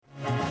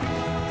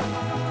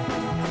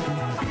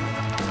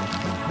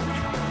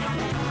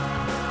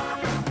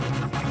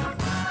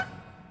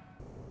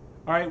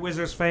All right,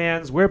 Wizards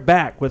fans, we're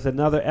back with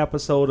another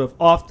episode of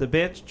Off the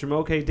Bench.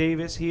 Jamoke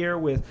Davis here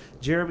with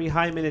Jeremy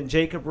Hyman and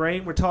Jacob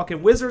Rain. We're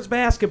talking Wizards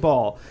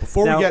basketball.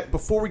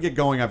 Before we get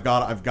going, I've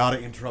got to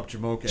interrupt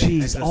Jamoke.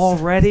 Jeez,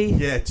 already?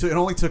 Yeah, it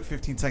only took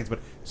 15 seconds. But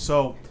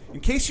so, in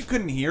case you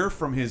couldn't hear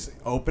from his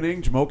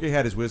opening, Jamoke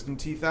had his wisdom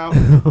teeth out.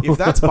 If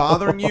that's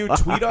bothering you,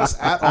 tweet us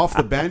at Off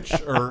the Bench,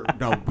 or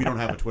no, we don't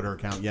have a Twitter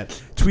account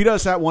yet. Tweet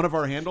us at one of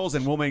our handles,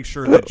 and we'll make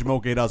sure that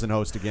Jamoke doesn't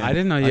host again. I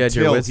didn't know you had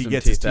your wisdom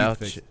teeth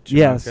out.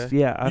 Yes,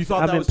 yeah. You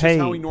thought that was just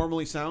how he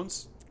normally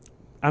sounds?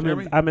 I'm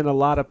in a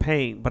lot of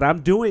pain, but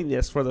I'm doing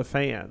this for the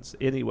fans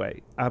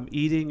anyway. I'm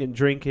eating and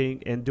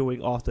drinking and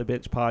doing Off the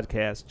Bench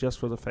podcast just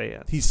for the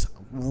fans. He's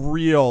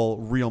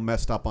real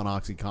messed up on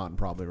OxyContin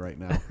probably right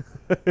now.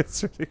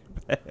 It's really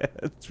bad.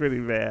 It's really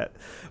bad.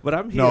 But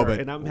I'm here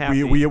and I'm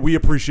happy. We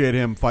appreciate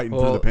him fighting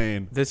through the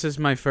pain. This is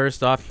my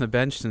first off the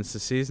bench since the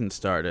season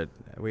started.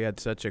 We had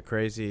such a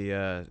crazy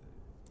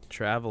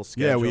travel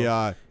schedule.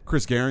 Yeah,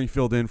 Chris Gehring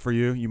filled in for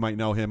you. You might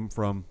know him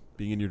from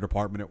being in your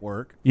department at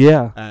work.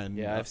 Yeah. And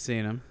I've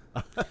seen him.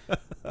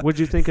 What'd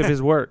you think of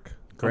his work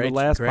on the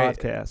last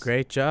podcast?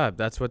 Great job.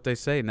 That's what they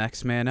say.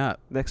 Next man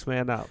up. Next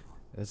man up.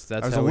 That's I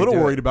was a little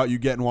worried about you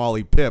getting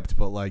Wally pipped,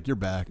 but you're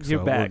back.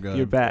 You're back. We're good.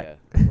 You're back.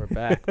 Yeah, we're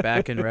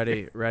back and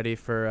ready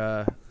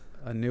for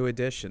a new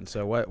edition.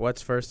 So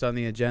what's first on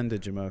the agenda,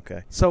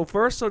 Jamoke? So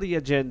first on the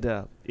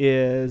agenda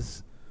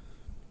is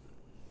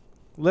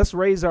let's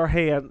raise our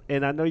hand,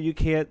 and I know you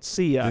can't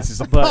see us. This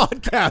is a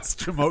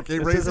podcast, Jamoke.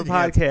 This is a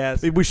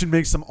podcast. Maybe we should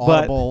make some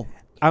audible.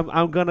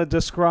 I'm going to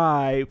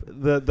describe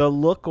the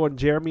look on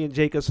Jeremy and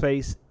Jacob's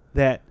face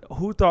that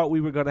who thought we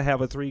were going to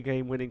have a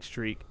 3-game winning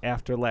streak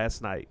after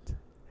last night.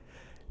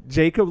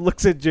 Jacob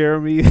looks at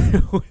Jeremy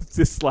with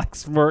this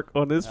smirk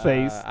on his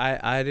face.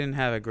 I didn't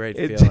have a great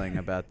feeling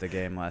about the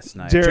game last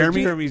night.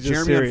 Jeremy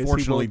serious.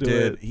 Unfortunately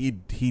he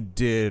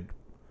did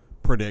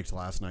predict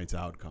last night's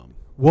outcome.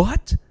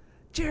 What?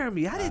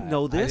 Jeremy, I didn't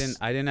know this.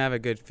 I didn't have a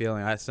good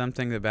feeling.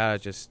 Something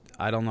about it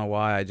I don't know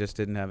why. I just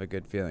didn't have a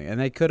good feeling. And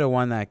they could have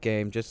won that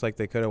game, just like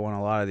they could have won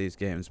a lot of these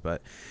games.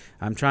 But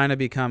I'm trying to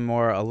become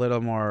a little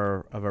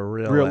more of a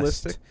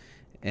realistic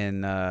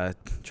in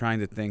trying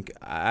to think.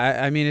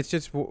 I mean, it's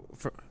just we've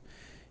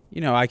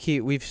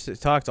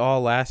talked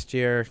all last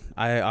year.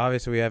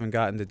 Obviously we haven't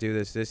gotten to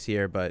do this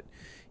year, but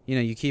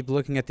you keep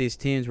looking at these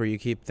teams where you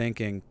keep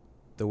thinking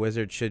the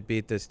Wizards should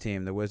beat this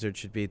team, the Wizards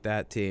should beat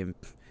that team.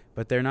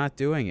 But they're not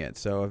doing it.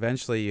 So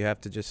eventually you have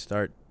to just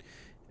start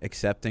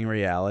accepting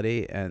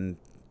reality and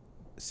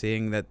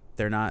seeing that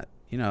they're not,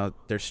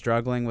 they're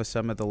struggling with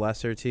some of the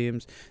lesser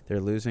teams. They're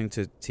losing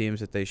to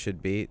teams that they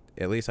should beat.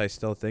 At least I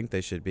still think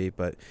they should beat,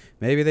 but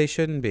maybe they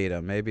shouldn't beat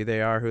them. Maybe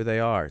they are who they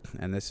are,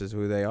 and this is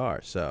who they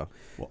are. So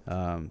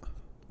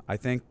I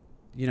think,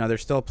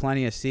 there's still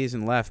plenty of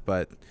season left,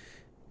 but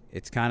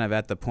it's kind of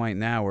at the point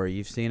now where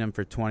you've seen them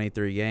for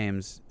 23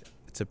 games.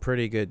 It's a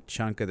pretty good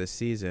chunk of the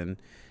season.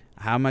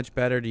 How much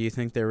better do you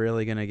think they're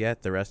really going to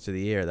get the rest of the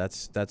year?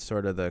 That's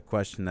sort of the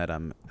question that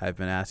I've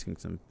been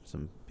asking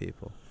some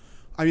people.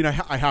 I mean,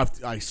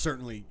 I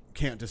certainly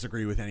can't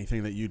disagree with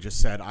anything that you just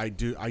said. I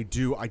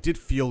did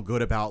feel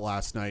good about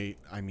last night.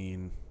 I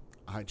mean,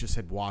 I just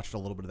had watched a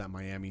little bit of that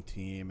Miami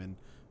team, and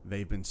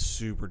they've been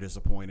super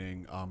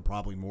disappointing.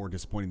 Probably more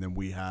disappointing than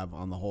we have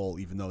on the whole,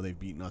 even though they've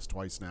beaten us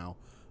twice now.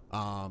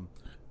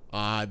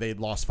 They'd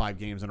lost 5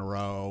 games in a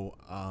row.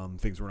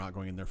 Things were not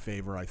going in their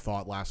favor. I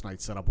thought last night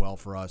set up well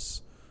for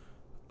us.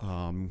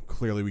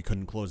 Clearly, we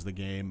couldn't close the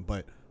game,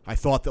 but I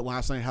thought that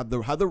last night had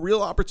the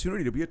real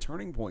opportunity to be a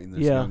turning point in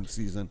this young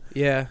season.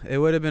 Yeah, it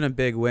would have been a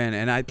big win,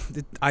 and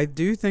I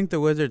do think the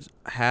Wizards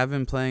have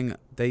been playing.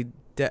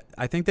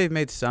 I think they've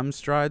made some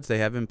strides. They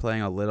have been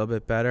playing a little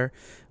bit better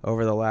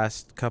over the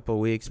last couple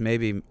weeks,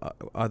 maybe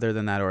other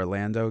than that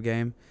Orlando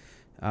game.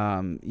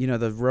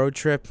 The road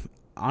trip.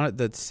 On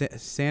the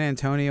San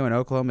Antonio and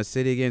Oklahoma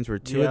City games were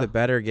two of the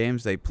better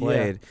games they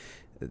played.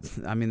 Yeah.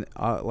 I mean,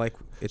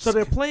 so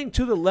they're playing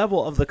to the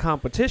level of the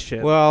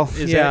competition. Well,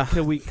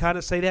 can we kind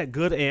of say that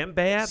good and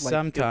bad?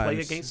 Sometimes they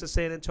play against the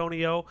San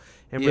Antonio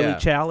and really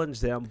challenge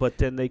them, but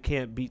then they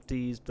can't beat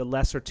the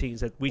lesser teams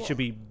that we should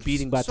be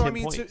beating by 10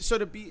 points.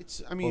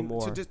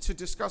 To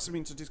discuss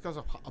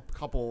a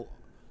couple,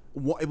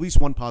 at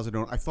least one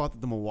positive note. I thought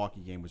that the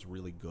Milwaukee game was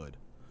really good.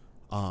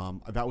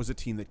 That was a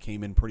team that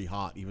came in pretty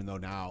hot, even though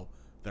now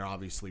they're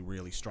obviously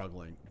really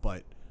struggling.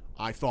 But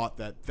I thought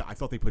they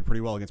played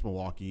pretty well against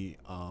Milwaukee.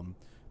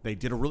 They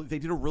did a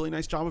really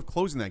nice job of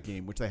closing that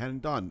game, which they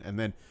hadn't done. And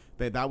then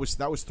that was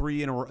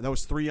 3 in a row. That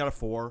was 3 out of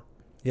 4.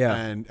 Yeah.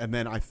 And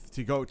then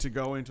to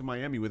go into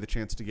Miami with a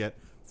chance to get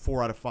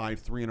 4 out of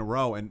 5, 3 in a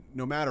row. And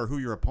no matter who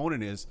your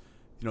opponent is,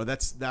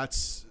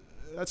 that's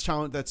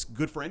challenge. That's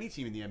good for any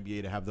team in the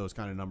NBA to have those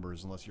kind of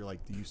numbers, unless you're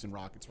like the Houston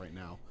Rockets right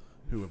now,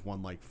 who have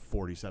won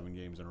 47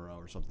 games in a row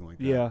or something like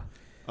that.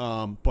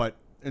 Yeah.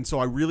 And so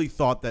I really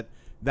thought that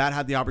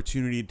had the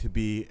opportunity to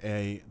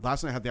be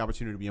last night had the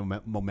opportunity to be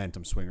a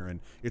momentum swinger, and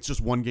it's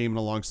just one game in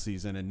a long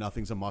season, and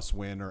nothing's a must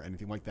win or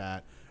anything like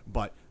that.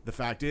 But the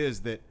fact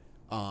is that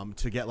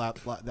to get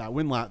that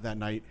win that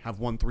night, have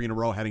won 3 in a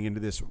row heading into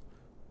this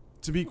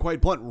to be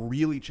quite blunt,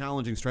 really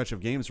challenging stretch of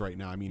games right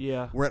now. I mean,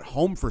 Yeah. we're at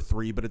home for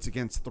 3, but it's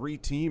against 3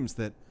 teams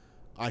that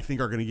I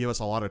think are going to give us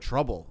a lot of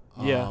trouble.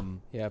 Yeah.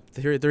 Yeah,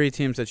 three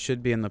teams that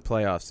should be in the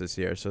playoffs this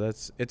year, so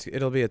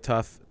it'll be a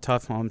tough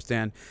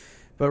homestand.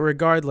 But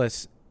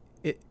regardless,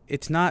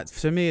 it's not,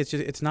 for me.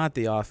 It's not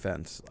the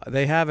offense.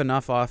 They have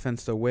enough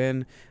offense to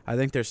win. I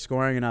think they're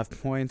scoring enough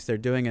points. They're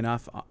doing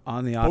enough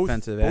on the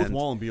offensive end. Both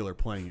Wall and Beal are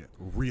playing it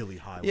really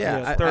high.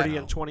 Yeah, 30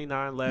 and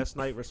 29 last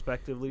night,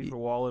 respectively, for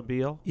Wall and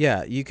Beal.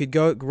 Yeah, you could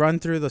go run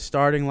through the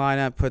starting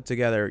lineup, put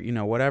together,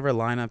 whatever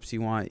lineups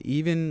you want,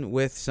 even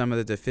with some of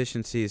the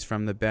deficiencies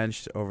from the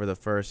bench over the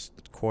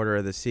first quarter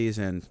of the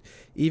season.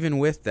 Even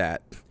with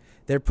that,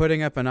 they're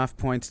putting up enough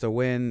points to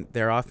win.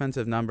 Their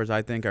offensive numbers,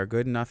 I think, are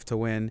good enough to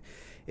win.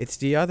 It's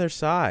the other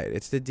side.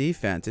 It's the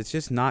defense. It's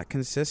just not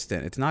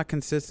consistent. It's not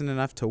consistent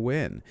enough to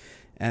win.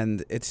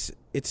 And it's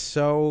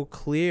so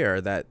clear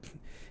that,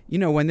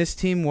 when this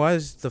team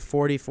was the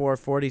 44,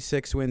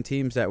 46 win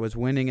teams that was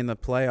winning in the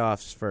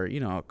playoffs for,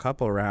 a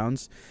couple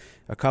rounds,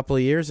 a couple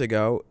of years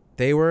ago,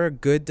 they were a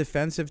good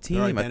defensive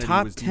team, a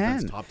top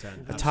 10,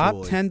 a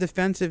top 10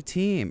 defensive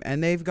team.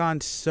 And they've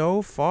gone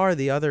so far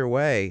the other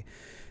way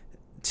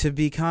to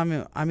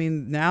become,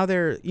 now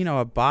they're,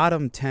 a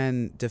bottom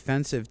 10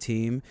 defensive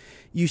team.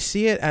 You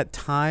see it at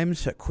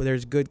times.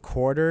 There's good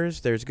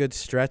quarters. There's good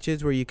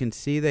stretches where you can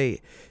see they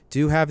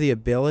do have the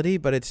ability,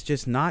 but it's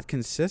just not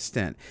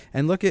consistent.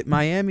 And look at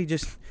Miami.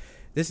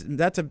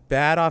 That's a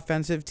bad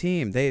offensive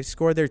team. They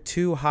scored their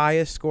 2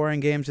 highest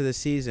scoring games of the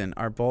season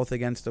are both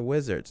against the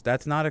Wizards.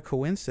 That's not a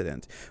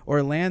coincidence.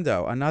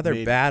 Orlando,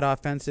 another bad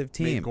offensive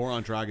team. Made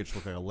Goran Dragic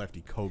look like a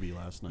lefty Kobe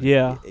last night.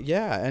 Yeah.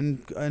 Yeah,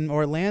 and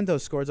Orlando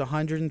scores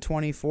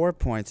 124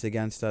 points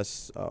against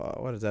us,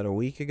 what is that, a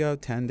week ago,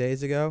 10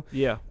 days ago?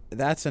 Yeah.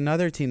 That's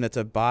another team that's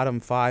a bottom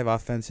 5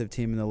 offensive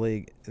team in the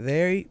league.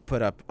 They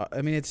put up,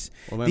 Orlando's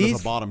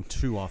a bottom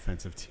 2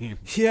 offensive team.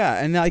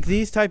 Yeah, and like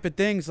these type of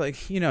things,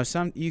 like, you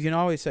can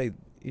always say,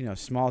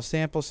 small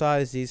sample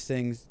size, these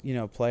things,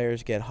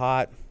 players get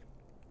hot.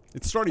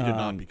 It's starting to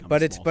not become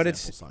but a it's small but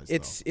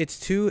sample size,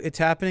 it's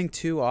happening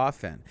too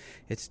often.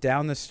 It's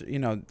down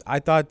the I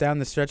thought down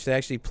the stretch they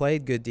actually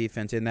played good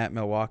defense in that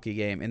Milwaukee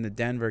game, in the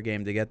Denver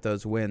game, to get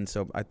those wins.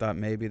 So I thought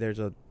maybe there's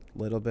a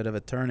little bit of a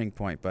turning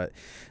point, but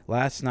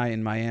last night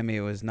in Miami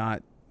it was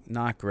not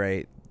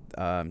great.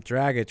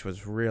 Dragic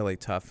was really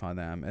tough on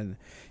them, and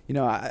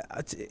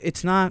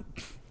it's not.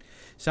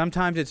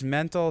 Sometimes it's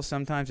mental,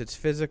 sometimes it's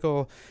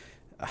physical.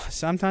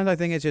 Sometimes I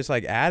think it's just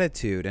like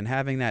attitude and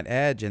having that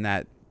edge and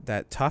that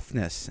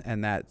toughness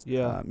and that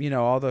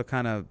all the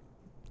kind of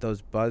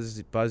those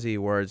buzzy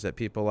words that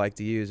people like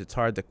to use. It's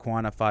hard to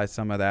quantify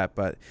some of that,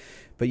 but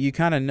you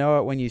kind of know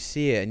it when you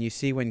see it, and you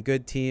see when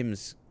good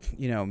teams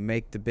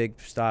make the big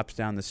stops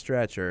down the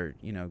stretch, or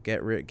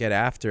get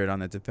after it on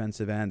the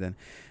defensive end. And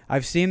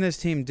I've seen this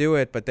team do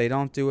it, but they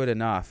don't do it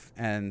enough,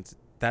 and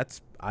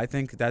I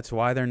think that's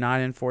why they're not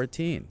in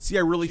 14. See,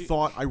 I really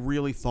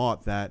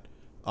thought that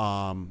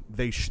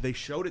they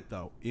showed it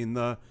though in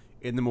the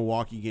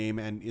Milwaukee game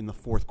and in the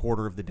fourth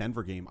quarter of the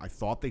Denver game. I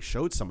thought they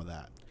showed some of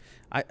that.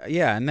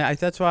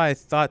 That's why I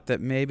thought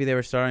that maybe they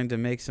were starting to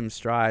make some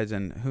strides,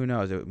 and who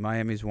knows?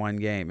 Miami's one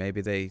game.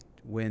 Maybe they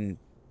win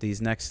these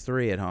next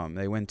 3 at home.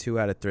 They win 2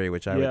 out of 3,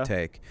 which I would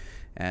take,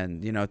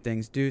 and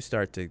things do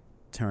start to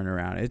turn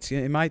around.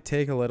 It might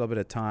take a little bit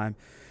of time.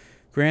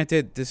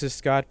 Granted, this is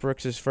Scott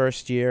Brooks'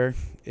 first year.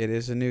 It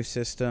is a new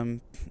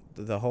system.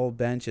 The whole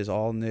bench is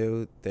all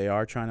new. They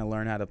are trying to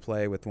learn how to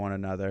play with one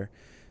another,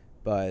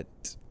 but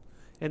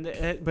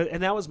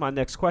that was my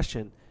next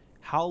question.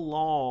 How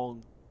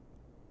long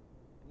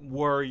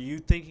were you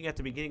thinking at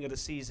the beginning of the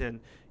season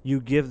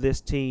you give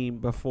this team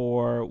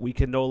before we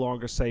can no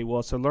longer say, well,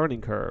 it's a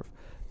learning curve?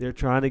 They're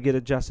trying to get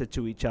adjusted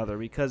to each other,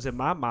 because in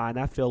my mind,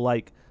 I feel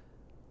like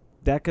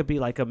that could be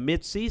like a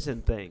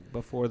mid-season thing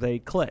before they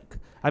click.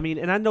 I mean,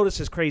 and I know this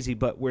is crazy,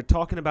 but we're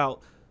talking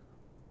about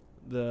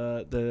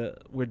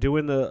we're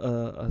doing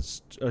a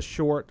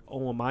short,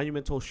 a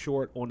monumental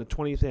short on the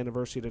 20th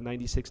anniversary of the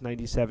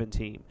 96-97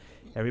 team.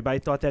 Everybody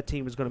thought that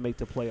team was going to make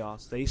the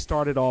playoffs. They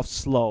started off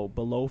slow,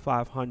 below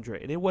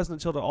 500, and it wasn't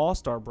until the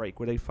All-Star break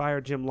where they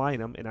fired Jim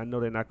Lynam, and I know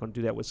they're not going to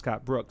do that with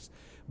Scott Brooks,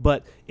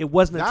 but it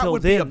wasn't until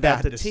then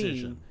that the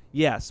team,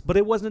 but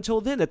it wasn't until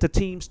then that the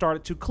team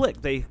started to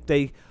click.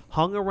 They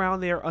hung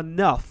around there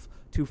enough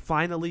to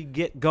finally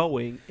get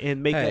going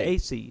and make an A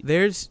seed.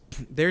 There's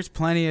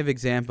plenty of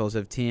examples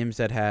of teams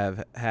that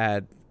have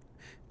had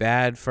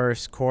bad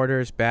first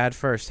quarters, bad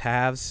first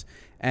halves,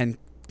 and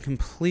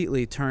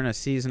completely turn a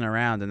season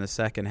around in the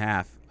second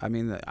half. I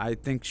mean, I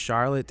think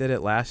Charlotte did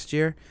it last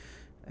year.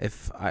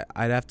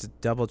 I'd have to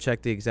double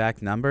check the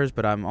exact numbers,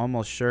 but I'm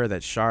almost sure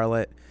that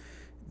Charlotte,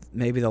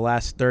 maybe the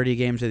last 30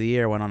 games of the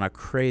year, went on a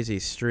crazy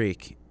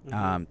streak.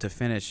 To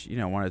finish,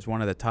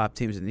 one of the top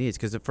teams in the East,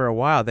 because for a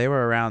while they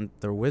were around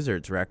the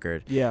Wizards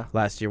record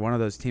last year, one of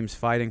those teams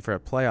fighting for a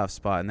playoff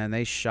spot, and then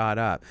they shot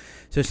up.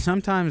 So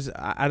sometimes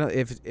I don't,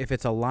 if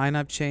it's a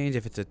lineup change,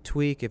 if it's a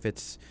tweak, if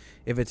it's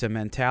a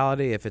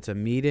mentality, if it's a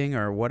meeting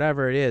or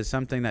whatever it is,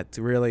 something that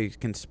really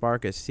can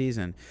spark a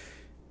season.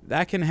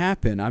 that can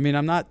happen. I mean,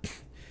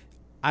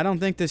 I don't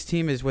think this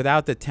team is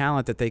without the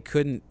talent that they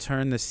couldn't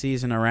turn the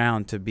season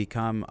around to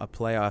become a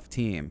playoff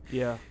team.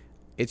 Yeah.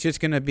 It's just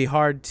going to be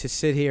hard to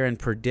sit here and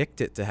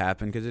predict it to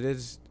happen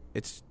because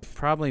it's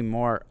probably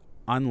more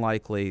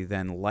unlikely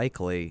than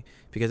likely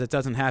because it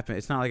doesn't happen.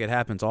 It's not like it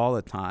happens all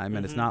the time,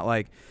 and it's not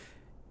like,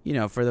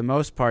 for the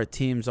most part,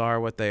 teams are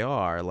what they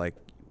are. Like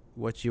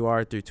what you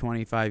are through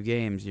 25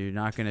 games, you're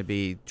not going to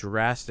be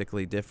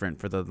drastically different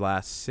for the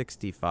last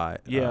 65.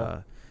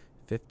 Yeah.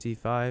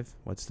 55.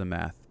 What's the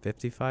math?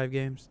 55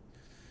 games.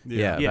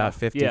 Yeah. About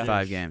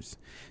 55 games.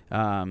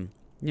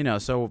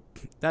 So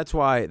that's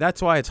why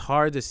it's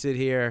hard to sit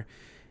here.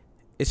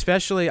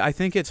 Especially, I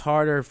think it's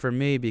harder for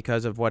me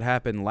because of what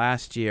happened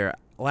last year.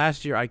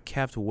 Last year, I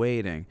kept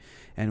waiting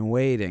and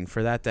waiting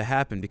for that to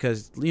happen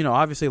because,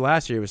 obviously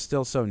last year it was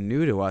still so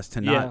new to us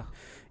to not.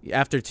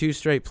 After 2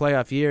 straight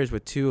playoff years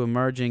with 2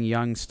 emerging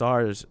young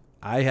stars,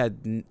 I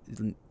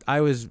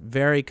was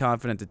very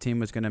confident the team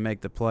was going to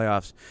make the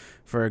playoffs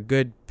for a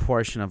good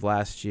portion of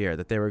last year,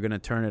 that they were going to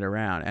turn it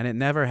around, and it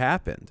never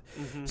happened.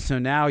 So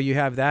now you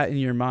have that in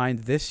your mind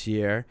this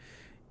year,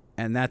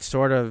 and that's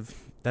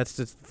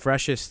the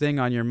freshest thing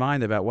on your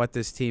mind about what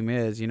this team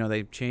is.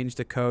 They changed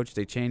the coach,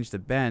 they changed the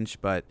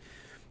bench, but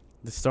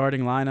the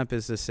starting lineup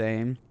is the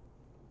same.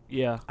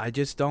 Yeah. I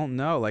just don't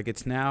know. Like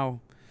it's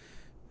now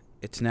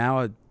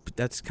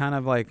that's kind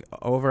of like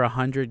over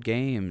 100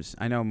 games.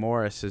 I know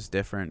Morris is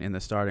different in the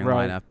starting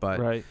lineup,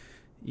 but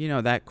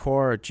that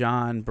core,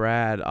 John,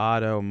 Brad,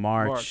 Otto,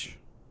 March,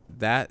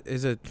 that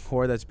is a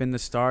core that's been the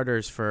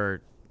starters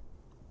for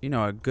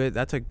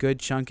that's a good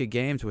chunk of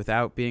games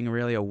without being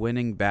really a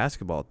winning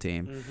basketball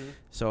team.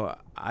 So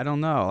I don't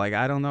know. Like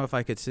I don't know if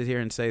I could sit here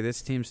and say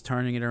this team's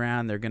turning it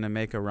around, they're going to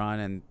make a run,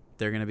 and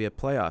they're going to be a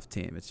playoff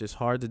team. It's just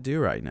hard to do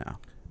right now.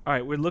 All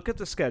right, we look at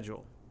the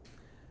schedule.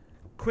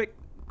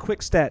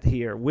 Quick stat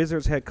here.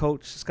 Wizards head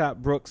coach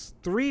Scott Brooks,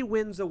 3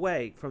 wins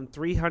away from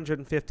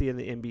 350 in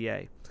the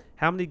NBA.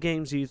 How many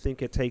games do you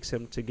think it takes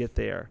him to get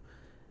there?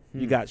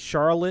 You got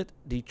Charlotte,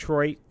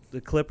 Detroit,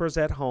 the Clippers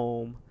at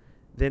home,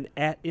 then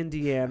at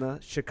Indiana,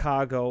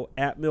 Chicago,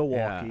 at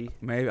Milwaukee. Yeah,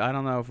 maybe I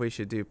don't know if we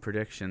should do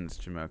predictions,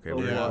 Jamoke. Yeah,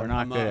 We're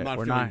not good.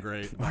 We're not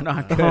great. We're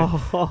not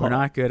good. We're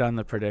not good on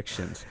the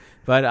predictions.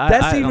 But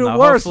that's I even don't know.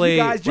 worse. Hopefully,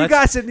 You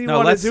guys didn't even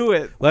want to do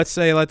it.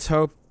 Let's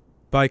hope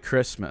by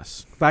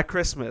Christmas. By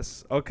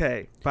Christmas,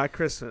 okay. By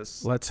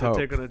Christmas, let's hope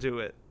they're going to do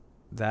it.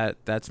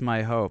 That's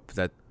my hope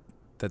that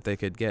they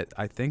could get.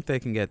 I think they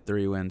can get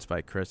 3 wins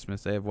by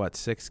Christmas. They have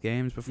 6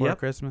 games before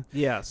Christmas.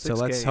 Yeah, 6 so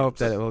let's games. hope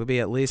that it will be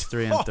at least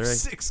 3 and 3.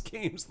 6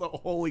 games,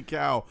 though. Holy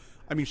cow!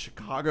 I mean,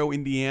 Chicago,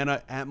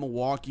 Indiana, at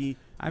Milwaukee.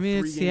 I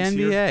mean, it's the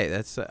NBA.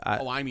 That's.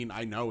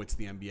 I know it's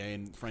the NBA,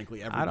 and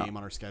frankly, every game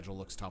on our schedule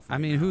looks tough. I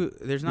mean,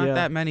 there's not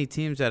that many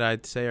teams that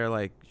I'd say are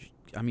like.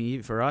 I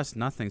mean, for us,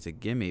 nothing's a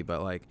gimme,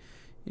 but like.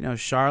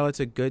 Charlotte's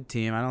a good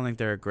team. I don't think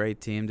they're a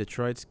great team.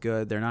 Detroit's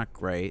good. They're not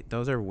great.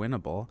 Those are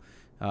winnable.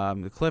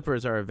 The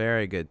Clippers are a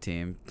very good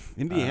team.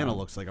 Indiana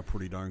looks like a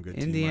pretty darn good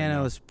team.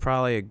 Indiana is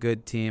probably a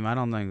good team. I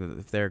don't think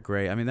if they're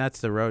great. I mean,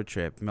 that's the road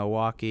trip.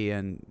 Milwaukee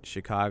and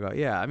Chicago.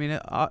 Yeah, I mean,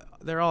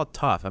 they're all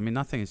tough. I mean,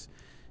 nothing's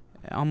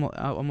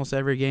almost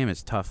every game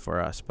is tough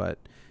for us. But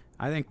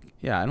I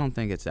don't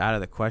think it's out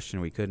of the question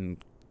we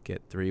couldn't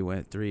get go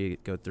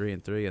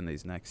 3-3 in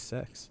these next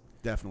 6.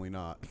 Definitely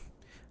not.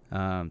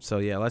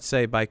 Let's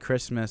say by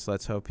Christmas,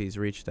 let's hope he's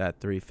reached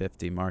that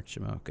 350 mark,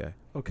 Jamoke.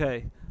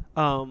 Okay.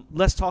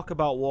 Let's talk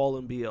about Wall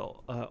and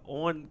Beal.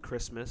 On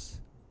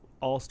Christmas,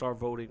 All-Star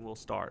voting will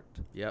start.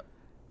 Yep.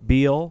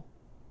 Beal,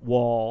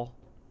 Wall,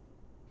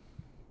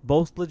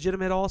 both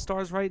legitimate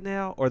All-Stars right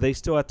now, or they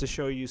still have to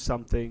show you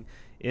something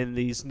in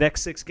these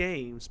next 6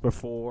 games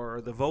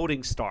before the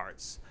voting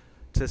starts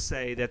to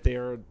say that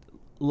they're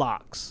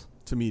locks?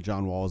 To me,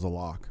 John Wall is a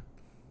lock.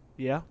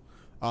 Yeah?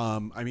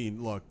 I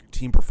mean, look,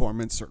 team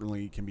performance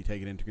certainly can be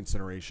taken into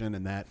consideration,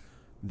 and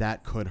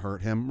that could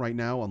hurt him right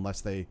now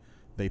unless they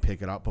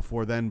pick it up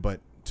before then.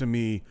 But to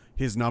me,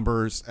 his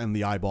numbers and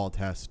the eyeball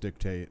test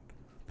dictate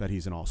that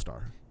he's an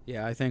all-star.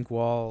 Yeah, I think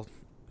Wall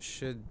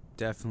should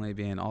definitely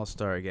be an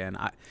all-star again.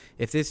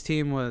 If this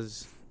team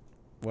was,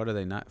 what are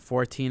they, not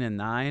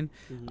 14-9,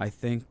 I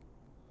think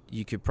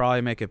you could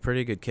probably make a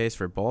pretty good case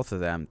for both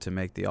of them to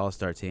make the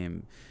all-star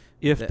team.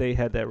 If they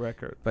had that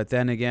record. But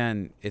then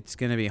again, it's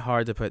going to be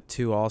hard to put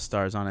 2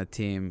 all-stars on a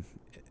team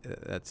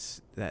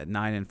that's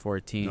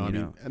 9-14. No, I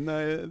mean, and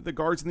the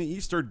guards in the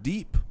East are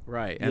deep.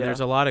 Right, and there's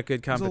a lot of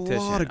good competition.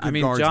 There's a lot of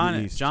good guards in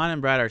the East. John and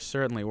Brad are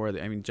certainly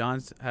worthy. I mean,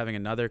 John's having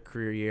another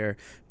career year.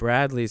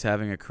 Bradley's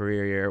having a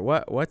career year.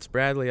 What's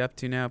Bradley up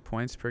to now?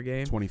 Points per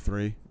game?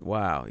 23.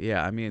 Wow.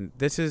 Yeah. I mean,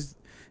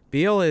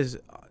 Beal is.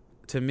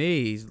 To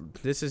me,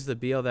 this is the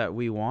Beal that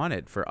we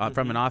wanted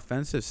from an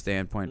offensive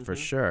standpoint for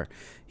sure.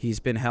 He's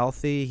been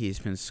healthy. He's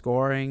been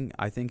scoring.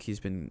 I think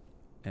he's been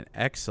an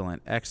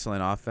excellent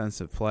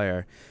offensive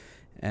player.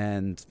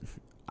 And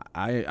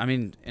I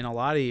mean, in a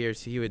lot of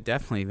years, he would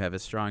definitely have a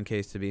strong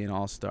case to be an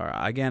all-star.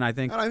 Again, I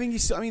think. And I think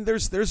he's. I mean,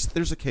 there's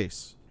a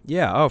case.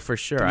 Yeah. Oh, for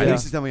sure. The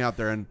case is definitely out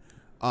there,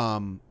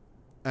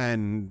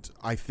 and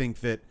I think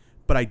that.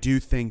 But I do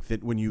think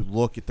that when you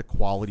look at the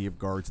quality of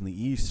guards in the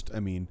East, I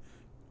mean,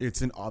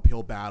 it's an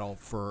uphill battle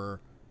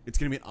it's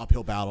going to be an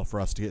uphill battle for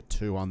us to get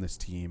 2 on this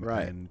team.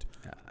 Right. And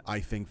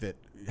I think that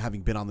having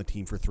been on the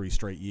team for 3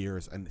 straight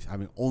years and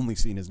having only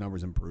seen his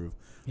numbers improve,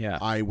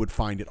 I would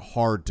find it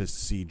hard to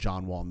see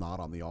John Wall not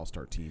on the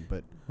All-Star team.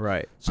 But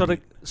right. So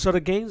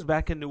the game's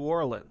back in New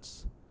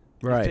Orleans.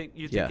 Right.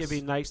 You think it'd be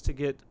nice to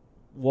get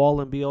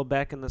Wall and Beal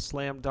back in the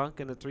slam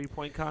dunk and the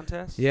 3-point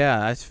contest? Yeah,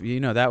 that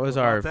was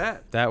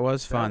that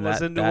was fun. That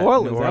was in New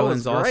Orleans. New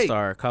Orleans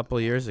All-Star a couple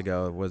of years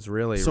ago was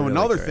really so really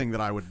another great. thing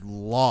that I would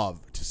love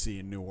to see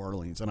in New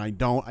Orleans, and I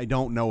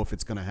don't know if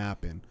it's going to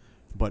happen,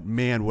 but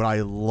man, would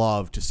I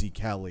love to see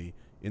Kelly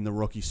in the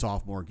rookie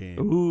sophomore game.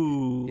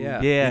 Ooh,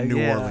 in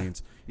New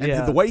Orleans,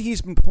 and the way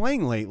he's been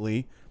playing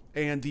lately,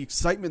 and the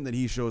excitement that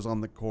he shows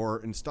on the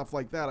court and stuff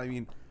like that. I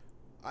mean,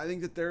 I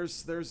think that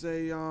there's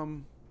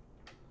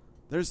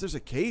a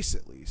case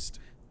at least.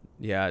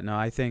 Yeah, no,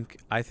 I think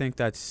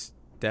that's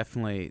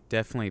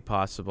definitely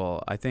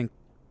possible. I think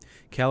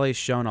Kelly's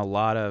shown a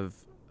lot of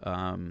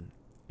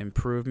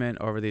improvement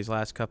over these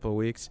last couple of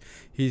weeks.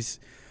 He's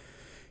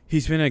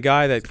been a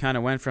guy that kind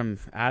of went from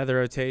out of the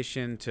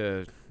rotation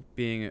to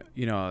being,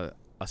 a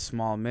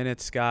small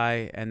minutes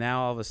guy, and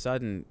now all of a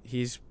sudden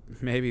he's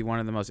maybe one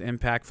of the most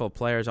impactful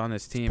players on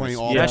this team, playing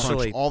all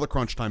the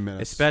crunch time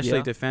minutes,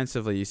 especially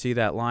defensively. You see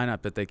that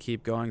lineup that they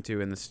keep going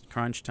to in this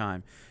crunch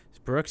time.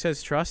 Brooks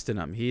has trust in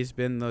him. He's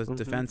been the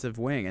defensive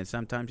wing, and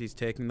sometimes he's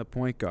taking the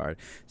point guard.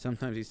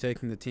 Sometimes he's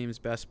taking the team's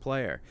best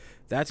player.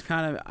 That's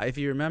kind of, if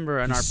you remember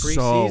in our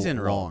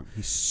preseason role.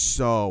 He's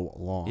so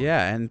long.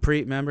 Yeah, and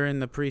remember in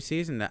the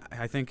preseason,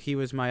 I think he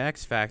was my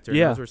X factor.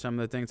 Yeah. Those were some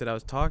of the things that I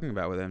was talking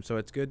about with him. So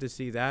it's good to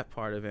see that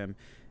part of him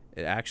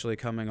actually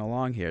coming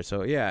along here.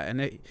 So, yeah,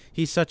 and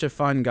he's such a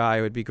fun guy.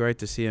 It would be great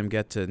to see him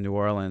get to New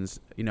Orleans,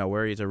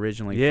 where he's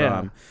originally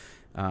from.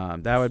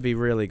 That would be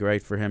really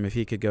great for him if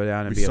he could go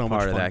down and be a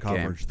part of that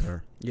game.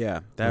 There. Yeah,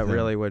 that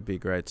really would be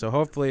great. So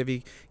hopefully if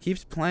he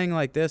keeps playing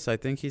like this, I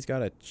think he's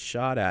got a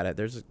shot at it.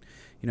 There's,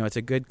 it's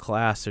a good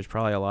class. There's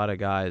probably a lot of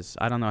guys.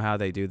 I don't know how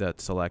they do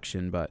that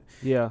selection, but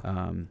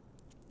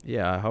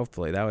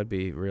hopefully that would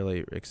be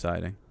really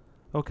exciting.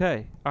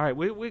 Okay. All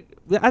right.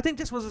 I think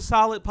this was a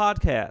solid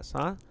podcast,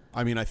 huh?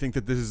 I mean, I think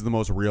that this is the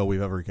most real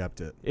we've ever kept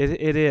it.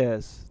 It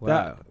is.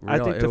 Wow. I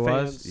think the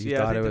fans. You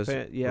thought it was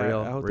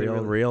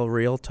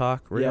real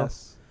talk? Real?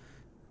 Yes.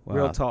 Wow.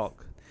 Real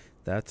talk.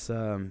 That's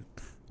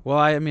well,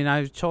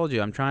 I told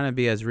you I'm trying to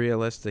be as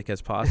realistic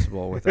as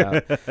possible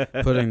without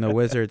putting the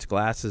Wizards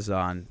glasses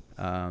on.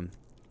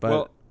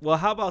 But well,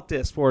 how about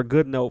this for a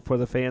good note for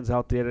the fans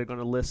out there that are going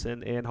to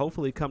listen and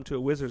hopefully come to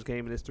a Wizards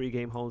game in this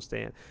 3-game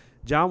homestand.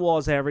 John Wall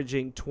is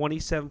averaging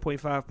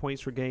 27.5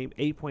 points per game,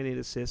 8.8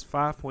 assists,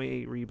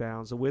 5.8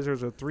 rebounds. The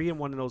Wizards are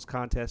 3-1 in those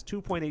contests,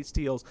 2.8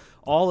 steals.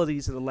 All of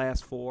these in the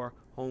last 4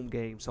 home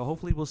games. So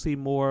hopefully we'll see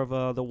more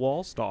of the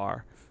Wall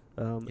star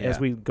as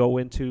we go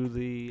into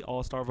the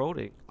All-Star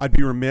voting. I'd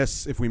be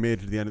remiss if we made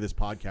it to the end of this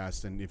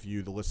podcast, and if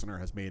you, the listener,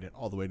 has made it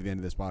all the way to the end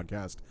of this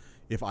podcast,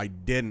 if I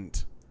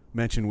didn't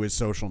mention Wiz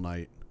Social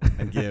Night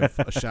and give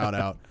a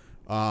shout-out.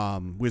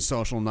 Wiz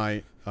Social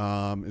Night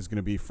is going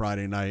to be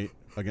Friday night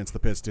against the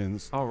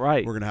Pistons. All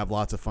right. We're going to have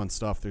lots of fun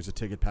stuff. There's a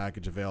ticket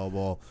package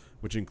available,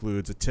 which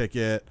includes a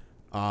ticket,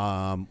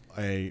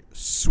 a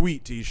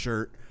sweet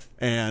T-shirt,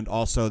 and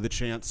also the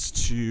chance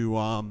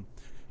to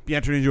be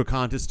entered into a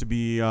contest to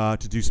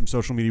do some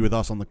social media with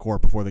us on the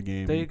court before the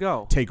game. There you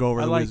go. Take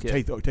over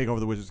take over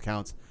the Wizards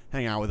accounts.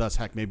 Hang out with us.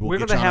 Heck, maybe we're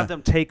going to have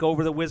them take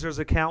over the Wizards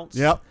accounts.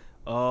 Yep.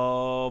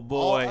 Oh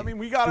boy! I mean,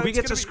 we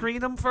get to screen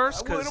them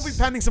first. Well, it'll be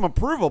pending some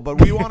approval, but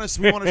we want to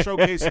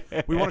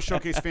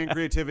showcase fan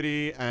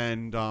creativity,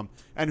 and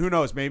who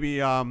knows, maybe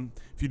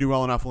if you do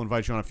well enough, we'll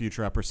invite you on a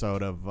future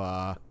episode of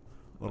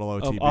Little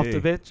OTB. Off the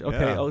Bench? Okay,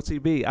 yeah.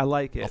 OTB. I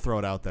like it. I'll throw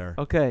it out there.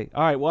 Okay.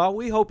 All right. Well,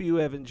 we hope you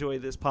have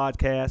enjoyed this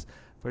podcast.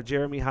 For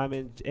Jeremy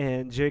Hyman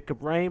and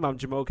Jacob Rame, I'm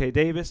Jamoke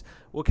Davis.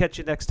 We'll catch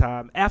you next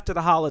time after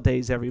the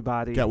holidays,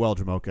 everybody. Get well,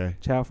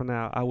 Jamoke. Ciao for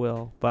now. I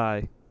will.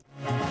 Bye.